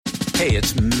Hey,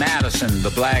 it's Madison the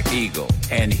Black Eagle,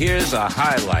 and here's a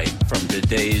highlight from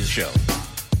today's show.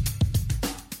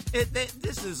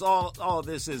 This is all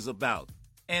this is about.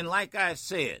 And like I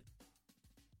said,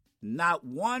 not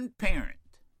one parent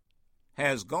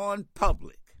has gone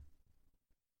public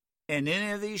in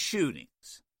any of these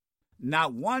shootings.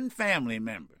 Not one family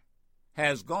member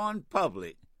has gone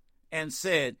public and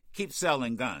said, keep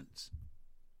selling guns.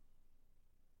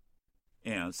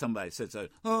 You know, somebody says,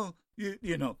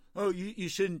 you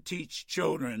shouldn't teach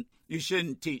children. You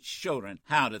shouldn't teach children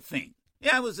how to think.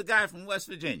 Yeah, it was a guy from West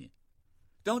Virginia.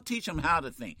 Don't teach them how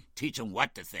to think. Teach them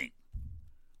what to think.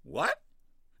 What?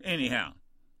 Anyhow.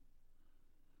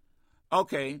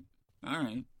 Okay. All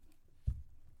right.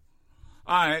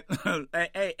 All right.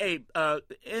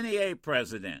 NEA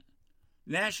president,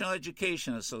 National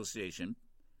Education Association,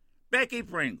 Becky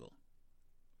Pringle,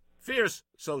 fierce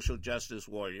social justice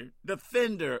warrior,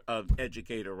 defender of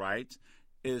educator rights,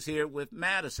 is here with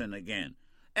Madison again.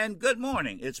 And good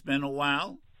morning. It's been a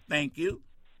while. Thank you.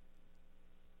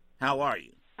 How are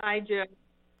you? Hi, Joe.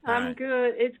 I'm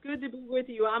good. It's good to be with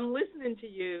you. I'm listening to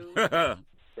you.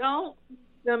 Don't teach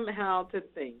them how to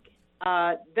think.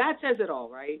 That says it all,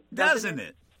 right? Doesn't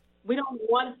it? We don't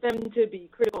want them to be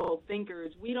critical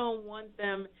thinkers. We don't want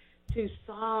them to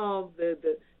solve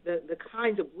the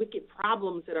kinds of wicked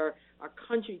problems that our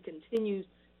country continues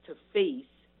to face.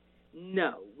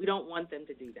 No, we don't want them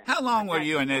to do that. How long were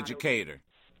you an educator?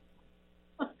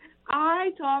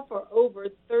 I taught for over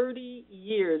 30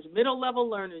 years, middle-level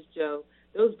learners, Joe,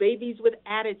 those babies with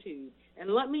attitude.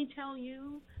 And let me tell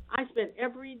you, I spent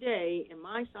every day in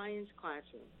my science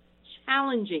classroom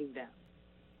challenging them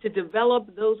to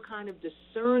develop those kind of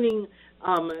discerning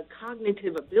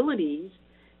cognitive abilities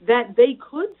that they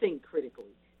could think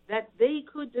critically, that they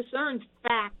could discern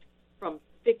fact from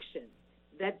fiction,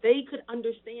 that they could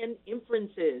understand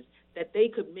inferences, that they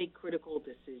could make critical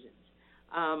decisions.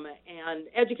 And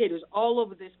educators all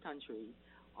over this country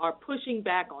are pushing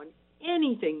back on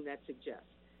anything that suggests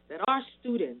that our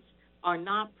students are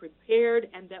not prepared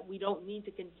and that we don't need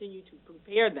to continue to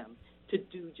prepare them to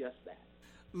do just that.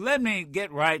 Let me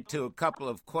get right to a couple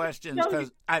of questions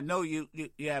because I know you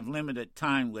have limited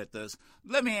time with us.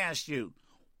 Let me ask you,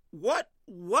 what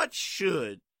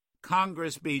should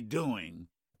Congress be doing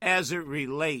as it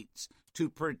relates to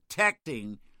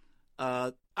protecting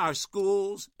our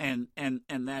schools and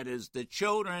that is the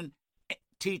children,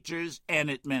 teachers, and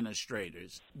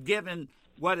administrators, given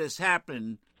what has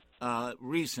happened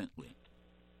recently?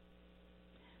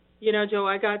 You know, Joe,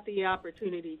 I got the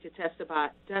opportunity to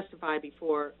testify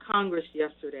before Congress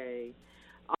yesterday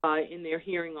in their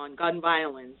hearing on gun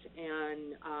violence.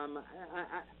 And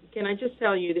can I just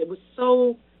tell you that it was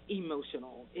so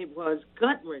emotional. It was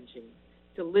gut-wrenching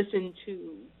to listen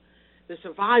to the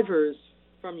survivors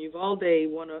from Uvalde,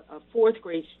 a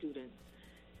fourth-grade student,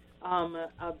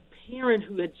 a parent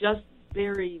who had just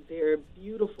buried their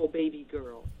beautiful baby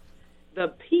girl,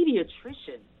 the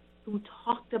pediatrician who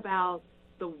talked about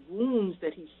the wounds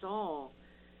that he saw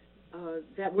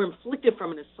that were inflicted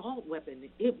from an assault weapon.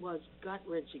 It was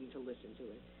gut-wrenching to listen to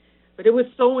it. But it was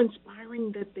so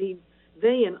inspiring that they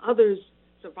and others,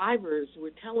 survivors,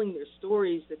 were telling their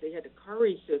stories, that they had the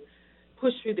courage to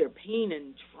push through their pain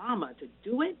and trauma to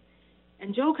do it.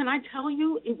 And, Joe, can I tell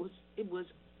you, it was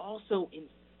also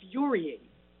infuriating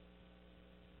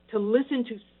to listen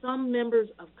to some members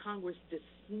of Congress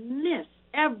dismiss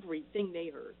everything they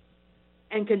heard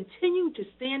and continue to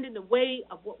stand in the way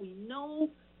of what we know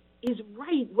is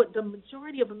right, what the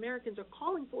majority of Americans are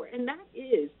calling for, and that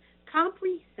is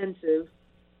comprehensive,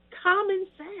 common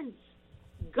sense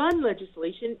gun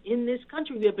legislation in this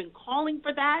country. We have been calling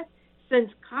for that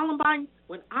since Columbine,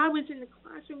 when I was in the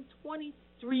classroom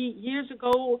 23 years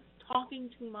ago talking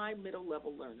to my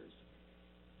middle-level learners.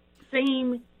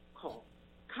 Same call,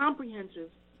 comprehensive,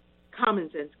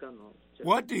 common sense gun laws.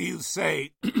 What do you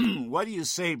say? What do you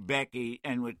say, Becky?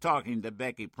 And we're talking to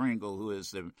Becky Pringle, who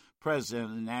is the president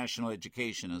of the National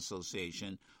Education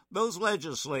Association. Those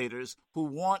legislators who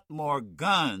want more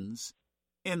guns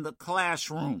in the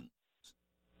classroom.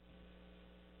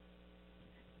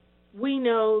 We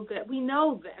know that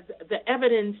the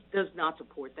evidence does not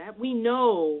support that. We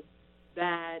know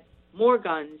that more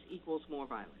guns equals more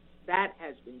violence. That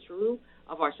has been true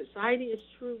of our society. It's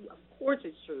true, of course,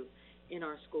 it's true in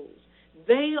our schools.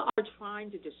 They are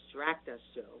trying to distract us,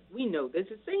 Joe. We know this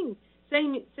is the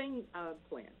same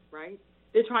plan, right?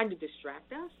 They're trying to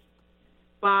distract us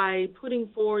by putting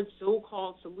forward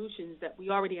so-called solutions that we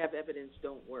already have evidence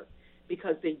don't work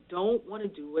because they don't want to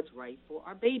do what's right for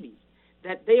our babies.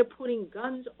 That they are putting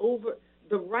guns over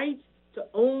the right to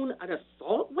own an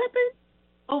assault weapon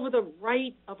over the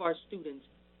right of our students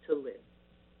to live.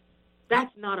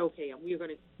 That's not okay, and we're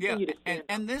going to continue to stand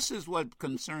and this is what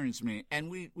concerns me, and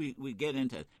we get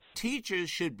into it. Teachers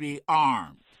should be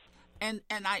armed. And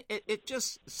it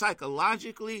just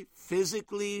psychologically,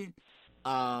 physically,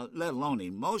 let alone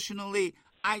emotionally,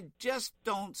 I just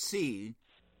don't see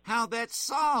how that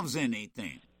solves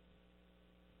anything.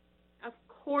 Of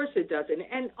course it doesn't.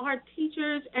 And our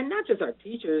teachers, and not just our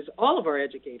teachers, all of our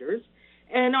educators,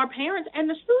 and our parents, and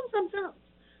the students themselves,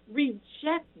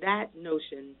 reject that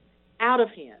notion out of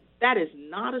hand. That is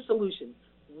not a solution.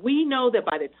 We know that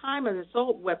by the time an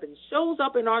assault weapon shows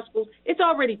up in our schools, it's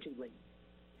already too late.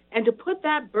 And to put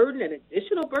that burden, an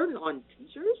additional burden on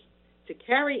teachers to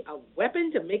carry a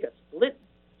weapon to make a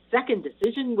split-second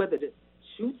decision whether to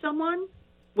shoot someone,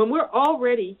 when we're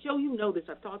already, Joe, you know this,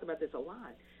 I've talked about this a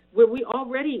lot, where we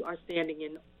already are standing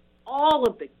in all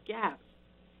of the gaps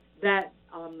that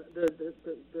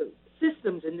the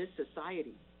systems in this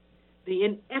society, the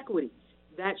inequities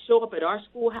that show up at our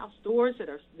schoolhouse doors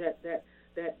that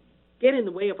get in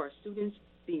the way of our students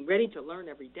being ready to learn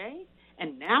every day.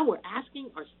 And now we're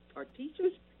asking our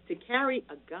teachers to carry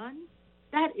a gun.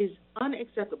 That is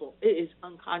unacceptable. It is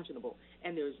unconscionable.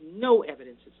 And there's no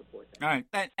evidence to support that. All right.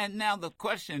 And now the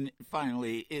question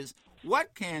finally is,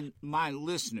 what can my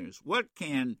listeners, what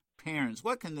can parents,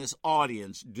 what can this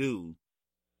audience do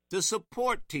to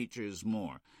support teachers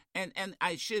more? And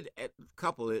I should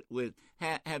couple it with,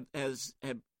 has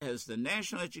the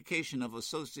National Education of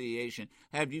Association,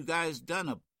 have you guys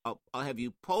done have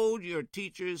you polled your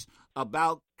teachers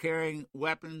about carrying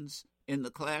weapons in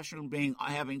the classroom,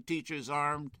 having teachers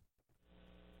armed?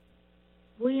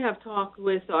 We have talked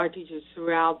with our teachers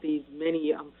throughout these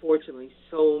many, unfortunately,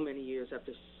 so many years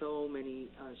after so many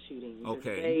shootings.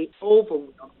 Okay. They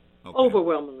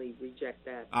overwhelmingly reject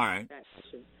that. All right. That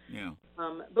question. Yeah.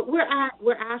 But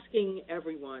we're asking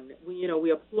everyone.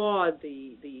 We applaud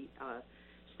the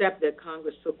step that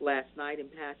Congress took last night in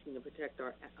passing the Protect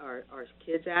Our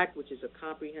Kids Act, which is a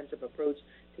comprehensive approach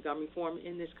to gun reform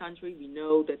in this country. We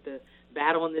know that the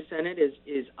battle in the Senate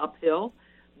is uphill,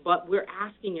 but we're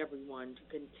asking everyone to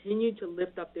continue to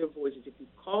lift up their voices. If you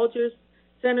called your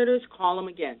senators, call them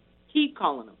again. Keep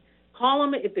calling them. Call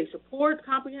them if they support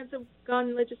comprehensive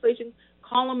gun legislation.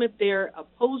 Call them if they're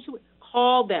opposed to it.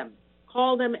 Call them.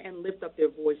 Call them and lift up their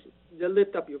voices.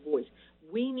 Lift up your voice.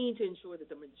 We need to ensure that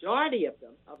the majority of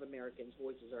Americans'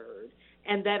 voices are heard,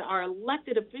 and that our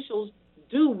elected officials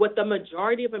do what the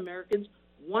majority of Americans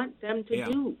want them to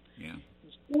do. Yeah.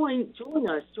 Join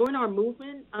us. Join our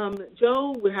movement.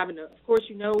 Joe, we're having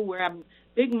we're having a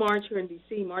big march here in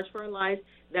D.C., March for Our Lives,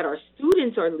 that our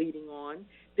students are leading on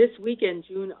this weekend,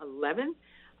 June 11th.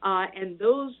 And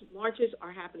those marches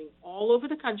are happening all over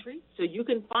the country, so you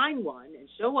can find one and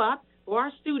show up for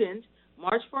our students,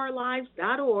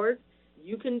 marchforourlives.org.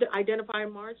 You can identify a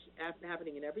march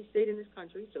happening in every state in this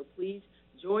country, so please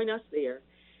join us there.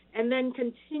 And then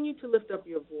continue to lift up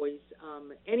your voice.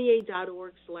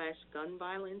 NEA.org/gun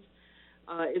violence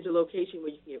is a location where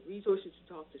you can get resources to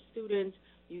talk to students.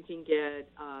 You can get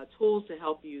tools to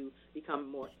help you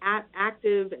become more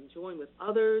active and join with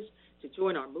others to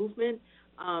join our movement.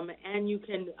 And you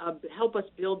can help us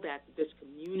build this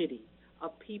community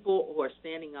of people who are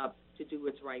standing up to do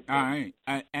what's right. All right.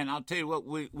 And I'll tell you what,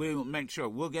 we will make sure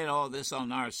we'll get all this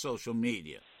on our social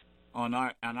media, on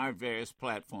our various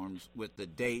platforms with the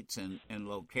dates and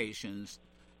locations.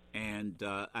 And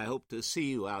I hope to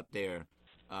see you out there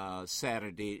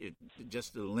Saturday,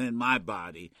 just to lend my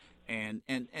body. And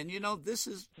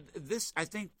this I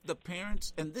think the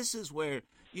parents, and this is where,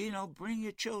 bring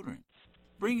your children.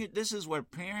 This is where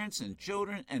parents and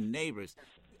children and neighbors,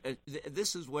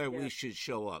 this is where we should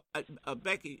show up.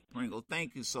 Becky Pringle,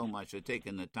 thank you so much for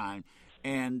taking the time.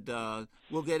 And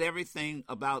we'll get everything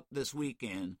about this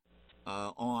weekend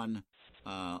on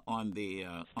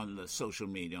the social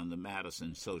media, on the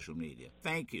Madison social media.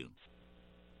 Thank you.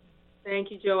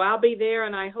 Thank you, Joe. I'll be there,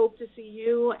 and I hope to see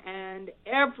you and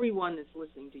everyone that's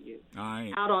listening to you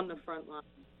out on the front line.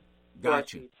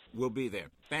 Got you. We'll be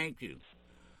there. Thank you.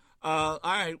 All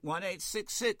right,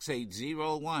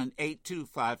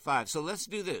 1-866-801-8255. So let's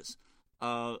do this.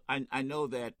 I know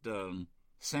that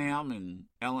Sam and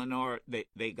Eleanor,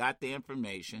 they got the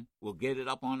information. We'll get it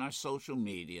up on our social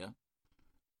media.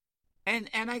 And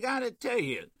I got to tell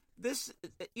you, this,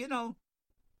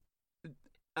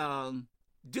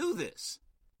 do this.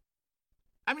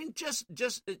 I mean, just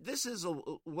this is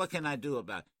what can I do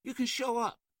about it? You can show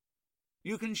up.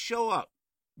 You can show up.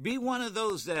 Be one of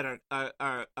those that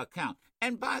are account.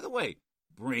 And by the way,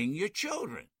 bring your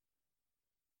children.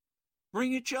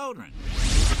 Bring your children.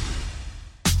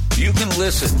 You can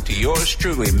listen to yours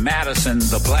truly, Madison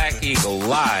the Black Eagle,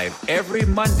 live every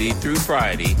Monday through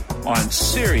Friday on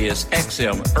Sirius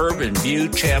XM Urban View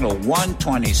Channel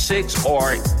 126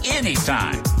 or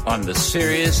anytime on the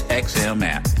Sirius XM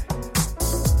app.